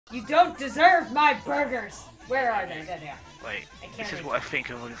You don't deserve my burgers. Where are they? There they are. Wait, this is reach what I think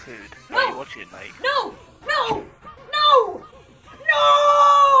of all the food. No! Are you watching, mate? No! No! No!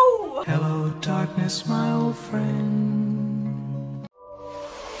 No! Hello, darkness, my old friend.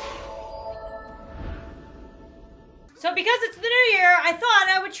 So because it's the new year, I thought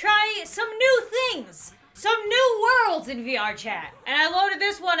I would try some new things. Some new worlds in VRChat. And I loaded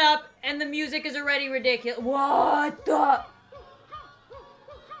this one up, and the music is already ridiculous. What the?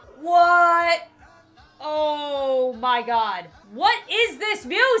 What? Oh my god. What is this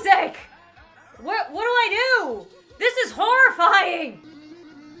music? What do I do? This is horrifying.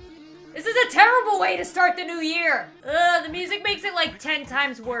 This is a terrible way to start the new year. The music makes it like 10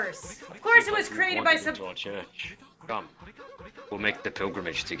 times worse. Of course it was created by some... To our church. Come. We'll make the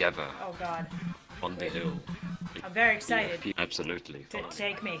pilgrimage together. Oh god. On the hill. I'm very excited. Absolutely.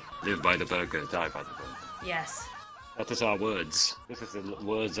 Take me. Live by the burger, die by the burger. Yes. That is our words. This is the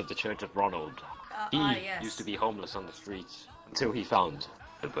words of the Church of Ronald. He yes. used to be homeless on the streets until he found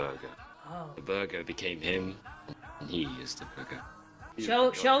the burger. Oh. The burger became him, and he is the burger.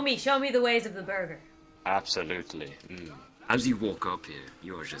 Show me the ways of the burger. Absolutely. As you walk up here,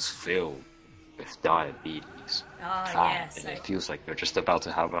 you are just filled with diabetes. Yes. And it feels like you're just about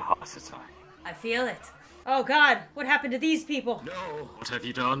to have a heart attack. I feel it. Oh god, what happened to these people? No! What have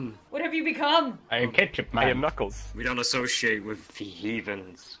you done? What have you become? I am Ketchup Man. I am Knuckles. We don't associate with the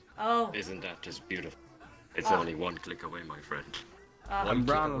heathens. Oh. Isn't that just beautiful? It's only one click away, my friend. I'm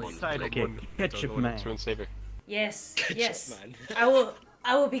Ronald Sidekick, Ketchup Man. Yes, Ketchup Man. Man.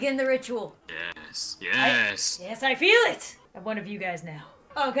 I will begin the ritual. Yes. Yes, I feel it! I'm one of you guys now.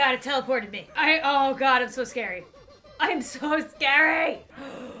 Oh god, it teleported me. Oh god, I'm so scary. I'm so scary!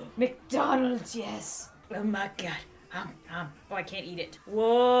 McDonald's, yes. Oh my god. Oh, I can't eat it.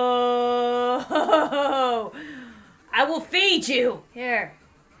 Whoa! I will feed you! Here.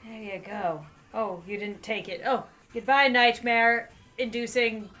 There you go. Oh, you didn't take it. Oh, goodbye,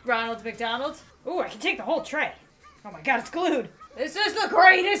 nightmare-inducing Ronald Mcdonald. Ooh, I can take the whole tray. Oh my god, it's glued. This is the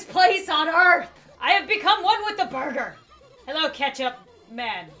greatest place on earth! I have become one with the burger. Hello, Ketchup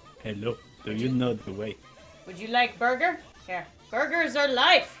Man. Hello, do you know the way? Would you like burger? Here. Burgers are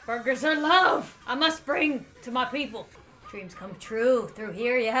life. Burgers are love. I must bring to my people. Dreams come true through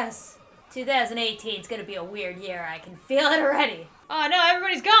here, yes. 2018 is gonna be a weird year. I can feel it already. Oh no,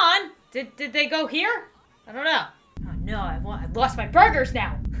 everybody's gone. Did they go here? I don't know. Oh no, I've lost my burgers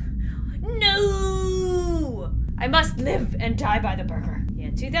now. No! I must live and die by the burger. Yeah,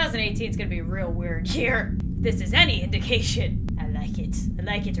 2018 is gonna be a real weird year. If this is any indication. I like it. I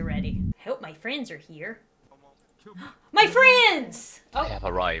like it already. I hope my friends are here. My friends! Oh. I have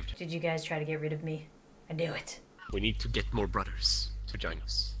arrived. Did you guys try to get rid of me? I knew it. We need to get more brothers to join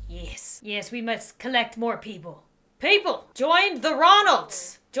us. Yes. Yes, we must collect more people. People! Join the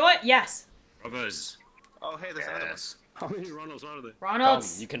Ronalds! Yes. Brothers. Oh, hey, there's Yes. How many Ronalds are there?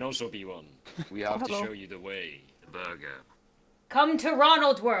 Ronalds. Come, you can also be one. We have to show you the way. The burger. Come to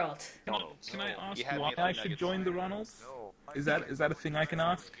Ronald World. Ronald's. Can I ask You had why me I at should nuggets. join the Ronalds? Is that a thing I can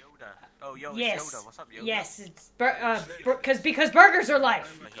ask? Oh, yo, Yes. it's Yoda. What's up, Yoda? Yes, it's because burgers are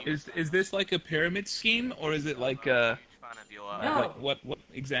life. Is this like a pyramid scheme, or is it like a No. what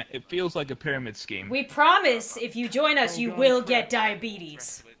exact? It feels like a pyramid scheme. We promise if you join us, you will get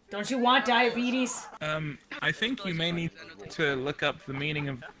diabetes. Don't you want diabetes? I think you may need to look up the meaning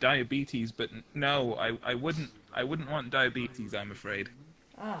of diabetes, but no, I wouldn't want diabetes, I'm afraid.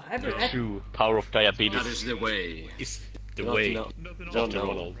 Oh, The true power of diabetes That is the way. is the Not- way not- of the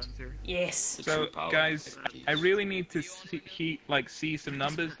Ronald. Yes. The So, true power. guys, I really need to see some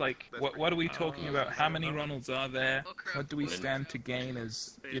numbers. Like, what are we talking about? How many Ronalds are there? What do we stand to gain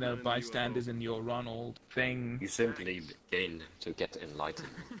as, bystanders in your Ronald thing? You simply gain to get enlightened.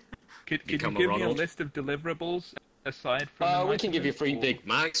 Could you become a give me a Ronald? list of deliverables aside from? We can give you free enlightenment, Big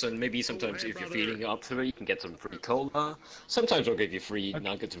Macs, and maybe sometimes if you're feeling up to it, you can get some free cola. Sometimes we'll give you free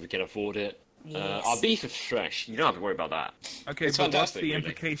nuggets if we can afford it. Yes. Our beef is fresh. You don't have to worry about that. or... Okay, It's but what's fantastic, the really.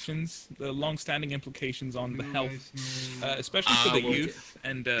 implications? The long-standing implications on the health, especially for the well, youth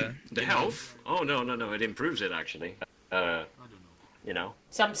and The health? Oh, no. It improves it, actually. You know.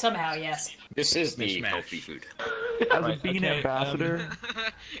 Somehow, yes. This is the Mishmash. healthy food. As Right, a bean okay, ambassador,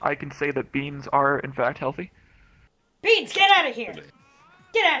 I can say that beans are in fact healthy. Beans, get out of here!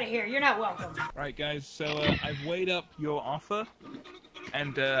 Get out of here! You're not welcome. Right, guys, so I've weighed up your offer,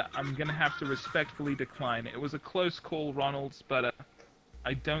 and I'm gonna have to respectfully decline. It was a close call, Ronalds, but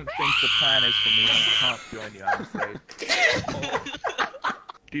I don't think the plan is for me. I can't join you, I'm afraid.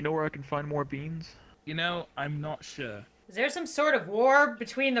 Do you know where I can find more beans? I'm not sure. Is there some sort of war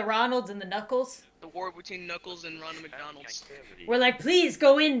between the Ronalds and the Knuckles? war between Knuckles and Ronald McDonald's. We're like, please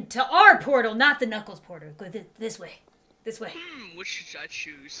go into our portal, not the Knuckles portal. Go this way. This way. Which should I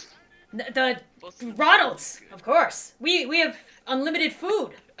choose? The Ronald's, of course. We have unlimited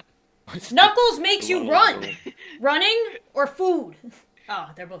food. Knuckles makes you run. Running or food. Oh,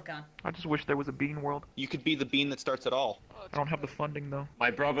 they're both gone. I just wish there was a bean world. You could be the bean that starts it all. I don't have the funding though.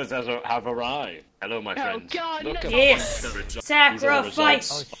 My brothers have arrived. Hello, my friends. God, Look no. at Yes! the results.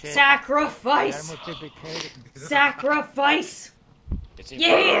 Sacrifice! Sacrifice! Sacrifice!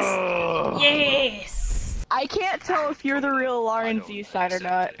 Yes! Yes! I can't tell if you're the real Laurenzside or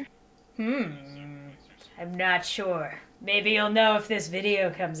not. I'm not sure. Maybe you'll know if this video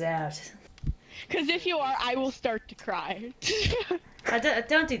comes out. Because if you are, I will start to cry.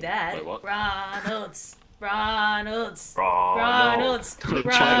 Don't do that. Wait, what? Ronald's. Ronald. Die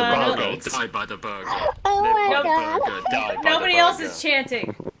by the burger. Oh Live my by God. the burger. Die by Nobody the else burger. is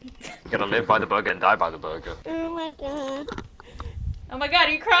chanting. You gotta live by the burger and die by the burger. Oh my God. Oh my god,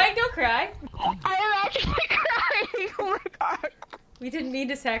 are you crying? Don't cry. I am actually crying. Oh my God. We didn't mean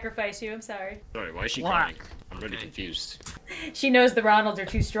to sacrifice you, I'm sorry. Sorry, why is she crying? I'm really confused. She knows the Ronalds are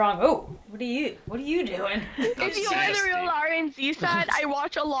too strong. Oh, what are you doing? If you are the real Laurenzside, I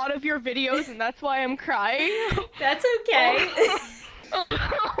watch a lot of your videos and that's why I'm crying. That's okay. Oh my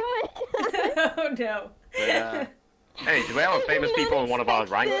God. Oh no. Hey, do we have famous people in one of our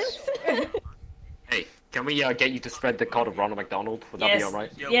ranks? Hey, can we get you to spread the code of Ronald McDonald? Would that be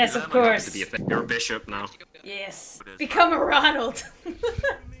alright? Yes, of course. You're a bishop now. Yes. Become a Ronald.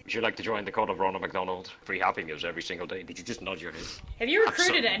 Would you like to join the code of Ronald McDonald? Free Happy Meals every single day. Did you just nod your head? Have you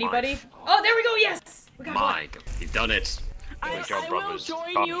recruited Absolute anybody? life. Oh, there we go. Yes. We got one. My God, you've done it. I Great job, will brothers.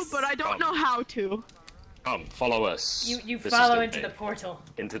 join Come, you, but I don't come, know how to. Come, follow us. You This is follow the into the way. portal.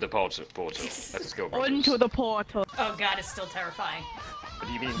 Into the portal. Let's go, brothers. Into the portal. Oh god, it's still terrifying. What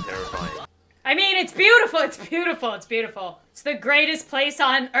do you mean terrifying? I mean, it's beautiful. It's beautiful. It's beautiful. It's the greatest place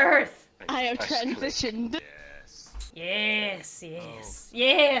on earth. I have transitioned. Yes, yes,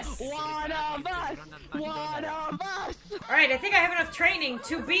 yes. One of us. One of us. Alright, I think I have enough training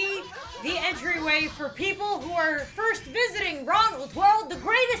to be the entryway for people who are first visiting Ronald World, the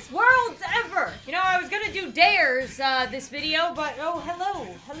greatest world ever. You know, I was gonna do dares this video, but oh,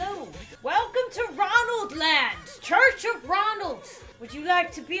 hello. Welcome to Ronald Land, Church of Ronald. Would you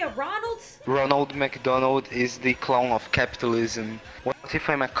like to be a Ronald? Ronald McDonald is the clown of capitalism. What if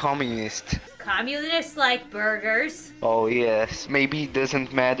I'm a communist? Communists like burgers. Oh yes, maybe it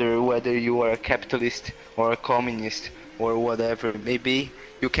doesn't matter whether you are a capitalist or a communist or whatever. Maybe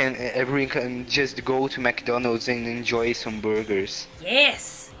everyone can just go to McDonald's and enjoy some burgers.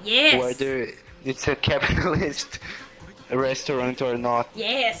 Yes, yes. Whether it's a capitalist restaurant or not.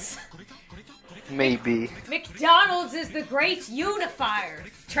 Yes. Maybe. McDonald's is the great unifier.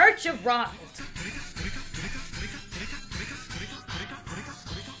 Church of Ronald.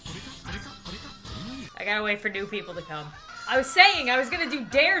 I gotta wait for new people to come. I was saying I was gonna do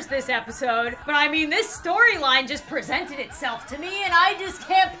dares this episode, but I mean, this storyline just presented itself to me and I just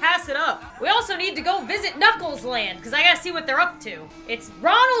can't pass it up. We also need to go visit Knuckles Land, because I gotta see what they're up to. It's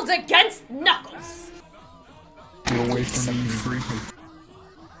Ronald against Knuckles. Get away from me, freak.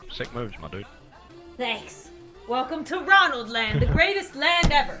 Sick moves, my dude. Thanks. Welcome to Ronald Land, the greatest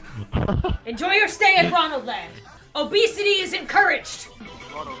land ever. Enjoy your stay at Ronald Land. Obesity is encouraged.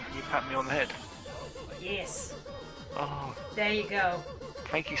 Ronald, can you pat me on the head? Yes. Oh, There you go.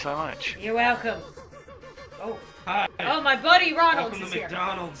 thank you so much. You're welcome. Oh. Hi. Oh, my buddy Ronald Welcome is to here.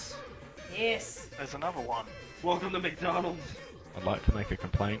 McDonald's. Yes. There's another one. Welcome to McDonald's. I'd like to make a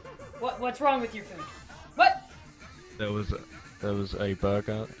complaint. What's wrong with your food? What? There was a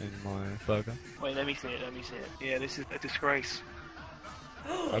burger in my burger. Wait, let me see it. Yeah, this is a disgrace.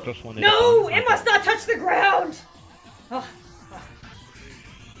 I just wanted. No! It must not touch the ground! Oh.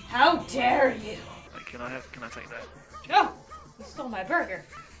 How dare you! Wait, can I take that? Oh! You stole my burger.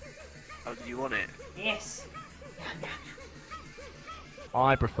 Oh, do you want it? Yes.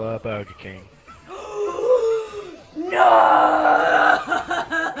 I prefer Burger King. No!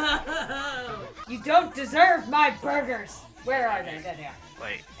 You don't deserve my burgers! Where are they? There they are.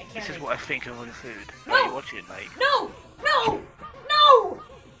 Wait, I can't this is reach what I think of all the food. No! Why are you watching, mate? No! No! No!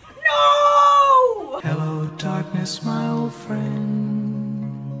 No! Hello, darkness, my old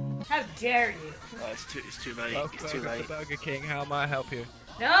friend. How dare you? It's too late. It's too late. Burger King, how may I help you?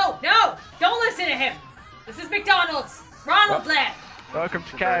 No! No! Don't listen to him! This is McDonald's! Ronald Land! Welcome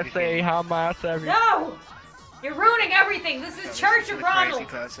to KFC, how may I serve you? No! You're ruining everything! This is Church of Ronald!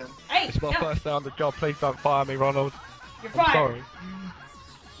 Person. Hey! It's my No! first day on the job, please don't fire me, Ronald. You're I'm fired! sorry.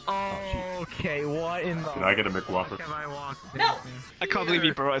 Oh, Okay, what in the... Can I get a McWhopper? No! I can't believe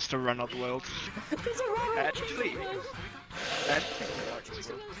you brought us to Ronald World. Actually...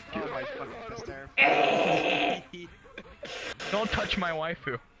 Oh my fucking, that's terrible. Don't touch my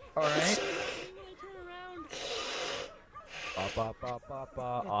waifu, alright?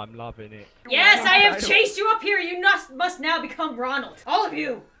 I'm loving it. Yes, I have chased you up here. You must now become Ronald. All of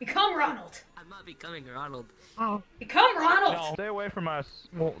you, become Ronald. I'm not becoming Ronald. Oh. Become Ronald. No, stay away from us.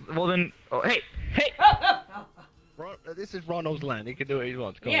 Well then. Oh, hey, hey. This is Ronald's land. He can do what he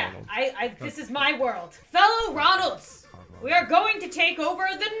wants. Go on, Yeah, Ronald. this is my world. Fellow Ronalds, we are going to take over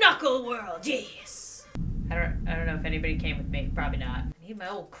the Knuckle world. Yes. I don't know if anybody came with me. Probably not. I need my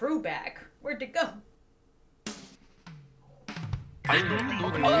old crew back. Where'd it go? I'm gonna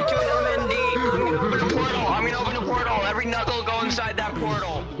open the portal. Every knuckle go inside that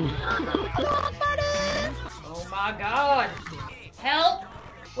portal. Oh my god. Help!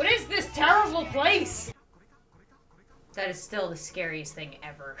 What is this terrible place? That is still the scariest thing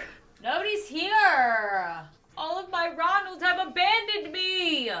ever. Nobody's here! All of my Ronalds have abandoned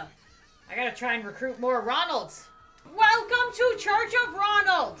me! I gotta try and recruit more Ronalds. Welcome to Church of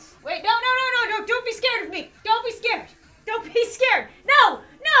Ronalds! Wait, no, don't be scared of me! Don't be scared! Don't be scared! No!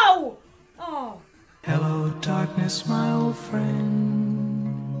 No! Oh. Hello, darkness, my old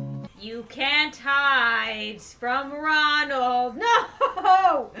friend. You can't hide from Ronald.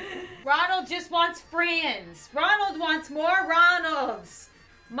 No! Ronald just wants friends. Ronald wants more Ronalds.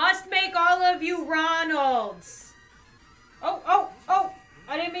 Must make all of you Ronalds. Oh.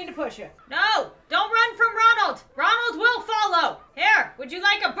 I didn't mean to push you. No! Don't run from Ronald. Ronald will follow. Here, would you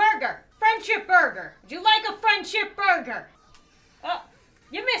like a burger? Friendship burger. Would you like a friendship burger? Oh,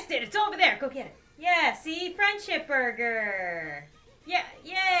 you missed it. It's over there. Go get it. Yeah, see? Friendship burger. Yeah,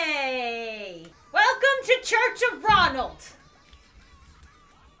 yay. Welcome to Church of Ronald.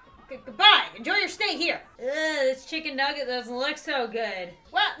 Goodbye. Enjoy your stay here. Ugh, this chicken nugget doesn't look so good.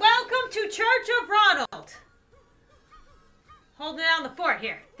 Welcome to Church of Ronald. Holding down the fort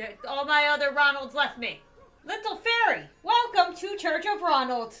here. All my other Ronalds left me. Little fairy, welcome to Church of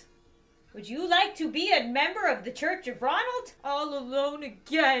Ronald. Would you like to be a member of the Church of Ronald? All alone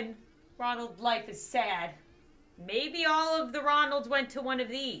again. Ronald, life is sad. Maybe all of the Ronalds went to one of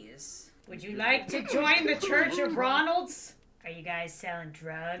these. Would you like to join the Church of Ronalds? Are you guys selling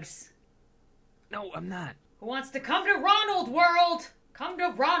drugs? No, I'm not. Who wants to come to Ronald World? Come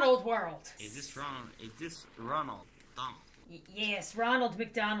to Ronald World. Is this Ronald? Yes, Ronald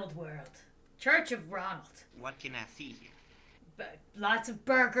McDonald World. Church of Ronald. What can I see here? Lots of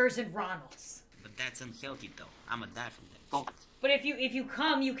burgers and Ronalds. But that's unhealthy though. I'ma die from that. Oh. But if you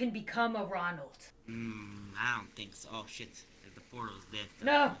come, you can become a Ronald. I don't think so. Oh shit. The portal's dead.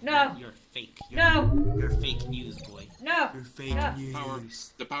 No. You're fake. You're fake news, boy. No. You're fake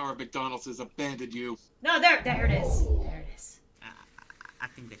news. The power of McDonald's has abandoned you. No, there it is. There it is. I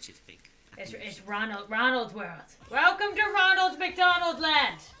think that shit's fake. It's Ronald World. Welcome to Ronald McDonald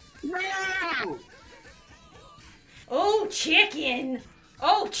Land. No! Oh, chicken!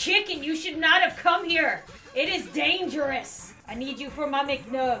 Oh, chicken, you should not have come here. It is dangerous. I need you for my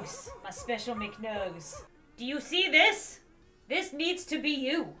McNugs. My special McNugs. Do you see this? This needs to be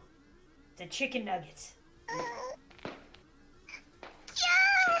you. It's a chicken nugget.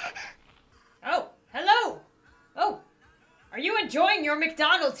 Oh, hello. Oh, are you enjoying your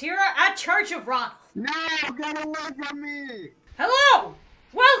McDonald's here at Church of Ronald? No, get away from me! Hello!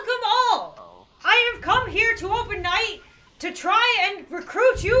 Welcome all! I have come here to open night to try and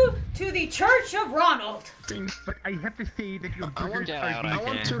recruit you to the Church of Ronald. But I have to say that your burgers I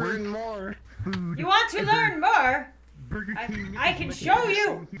want to learn more. Food you want to learn more? Burger King I can show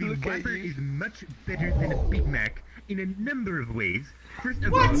you. The Whopper is much better than a Big Mac in a number of ways. First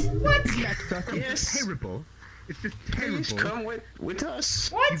of all, What? Big Mac sauce is terrible. It's just terrible. Please come with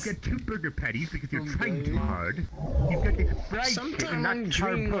us. What? You've got 2 burger patties because you're trying too hard. You've got this fried chicken, not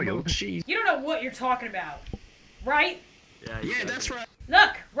hard-boiled. You don't know what you're talking about, right? Yeah, that's right.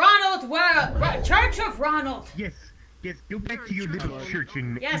 Look, Ronald World, Church of Ronald. Yes, go back to your little church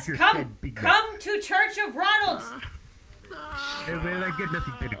and Yes, eat your come sad Big Mac. to Church of Ronald. Well, I got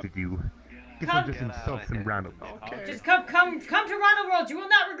nothing better to do. Guess I'll just insult some Ronald. Okay. Just come to Ronald World. You will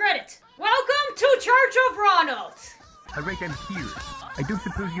not regret it. Welcome to Church of Ronald. Alright, I'm here. I don't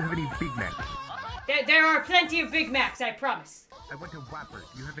suppose you have any Big Macs. There are plenty of Big Macs, I promise. I want a Whopper.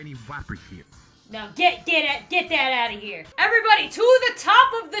 Do you have any Whoppers here? No, get that out of here. Everybody, to the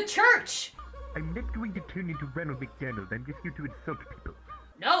top of the church. I'm not going to turn into Ronald McDonald. I'm just here to insult people.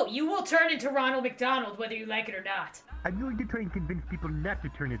 No, you will turn into Ronald McDonald whether you like it or not. I'm going to try and convince people not to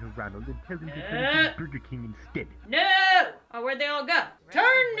turn into Ronald and tell them to turn into Burger King instead. No! Oh, where'd they all go?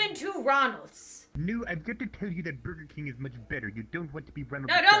 Turn into Ronalds. No, I've got to tell you that Burger King is much better. You don't want to be Ronald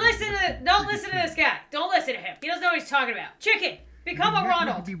No, don't McDonald. listen to this guy. Don't listen to him. He doesn't know what he's talking about. Chicken, become a You don't want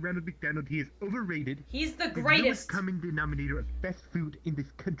Ronald. to be Ronald McDonald. He is overrated. He's the The greatest. lowest common denominator of fast food in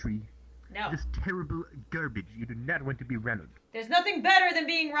this country. No. This terrible garbage. You do not want to be Ronald. There's nothing better than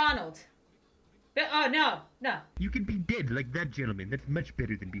being Ronald. But, oh, no. You can be dead like that gentleman. That's much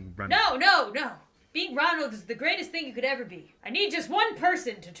better than being Ronald. No. Being Ronald is the greatest thing you could ever be. I need just one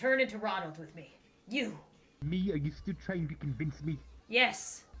person to turn into Ronald with me. You. Me? Are you still trying to convince me?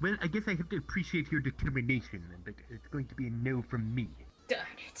 Yes. Well, I guess I have to appreciate your determination, but it's going to be a no from me. Darn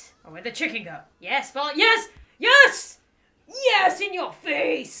it. Oh, where'd the chicken go? Yes, follow. Yes! Yes! Yes, in your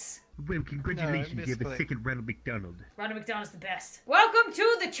face! Well, congratulations, you have a second Ronald McDonald. Ronald McDonald's the best. Welcome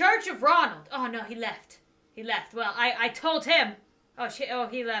to the Church of Ronald. Oh, no, he left. He left. Well, I told him. Oh, shit. Oh,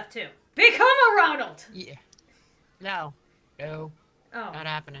 he left, too. Become a Ronald! Yeah. No. Oh. Not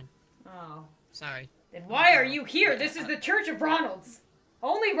happening. Oh. Sorry. Then why are you here? This is the Church of Ronalds.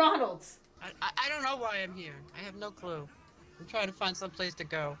 Only Ronalds. I don't know why I'm here. I have no clue. I'm trying to find some place to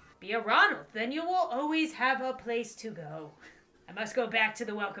go. Be a Ronald, then you will always have a place to go. I must go back to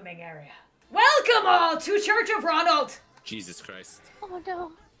the welcoming area. Welcome all to Church of Ronald! Jesus Christ. Oh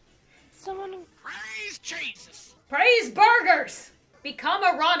no. Someone... Praise Jesus! Praise burgers! Become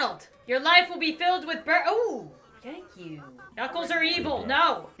a Ronald. Your life will be filled with Ooh, thank you. Knuckles are evil,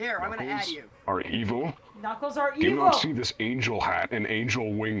 no. Here, I'm gonna add you. Are evil? Knuckles are Do you evil. not see this angel hat and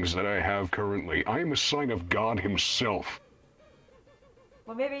angel wings that I have currently? I am a sign of God himself.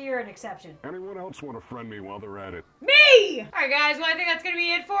 Well, maybe you're an exception. Anyone else want to friend me while they're at it? Me! Alright guys, well I think that's gonna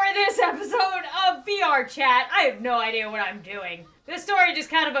be it for this episode of VRChat. I have no idea what I'm doing. This story just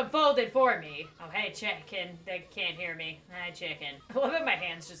kind of unfolded for me. Oh, hey chicken. They can't hear me. Hi chicken. I love it, my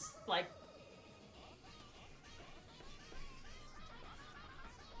hands just like...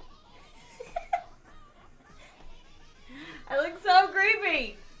 I look so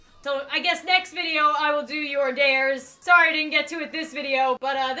creepy. So I guess next video I will do your dares. Sorry I didn't get to it this video,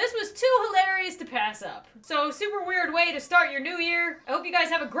 but this was too hilarious to pass up. So super weird way to start your new year. I hope you guys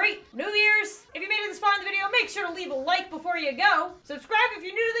have a great New Year's. If you made it this far in the video, make sure to leave a like before you go. Subscribe if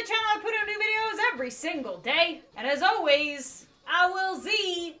you're new to the channel. I put out new videos every single day. And as always, I will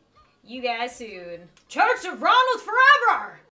see you guys soon. Church of Ronald forever!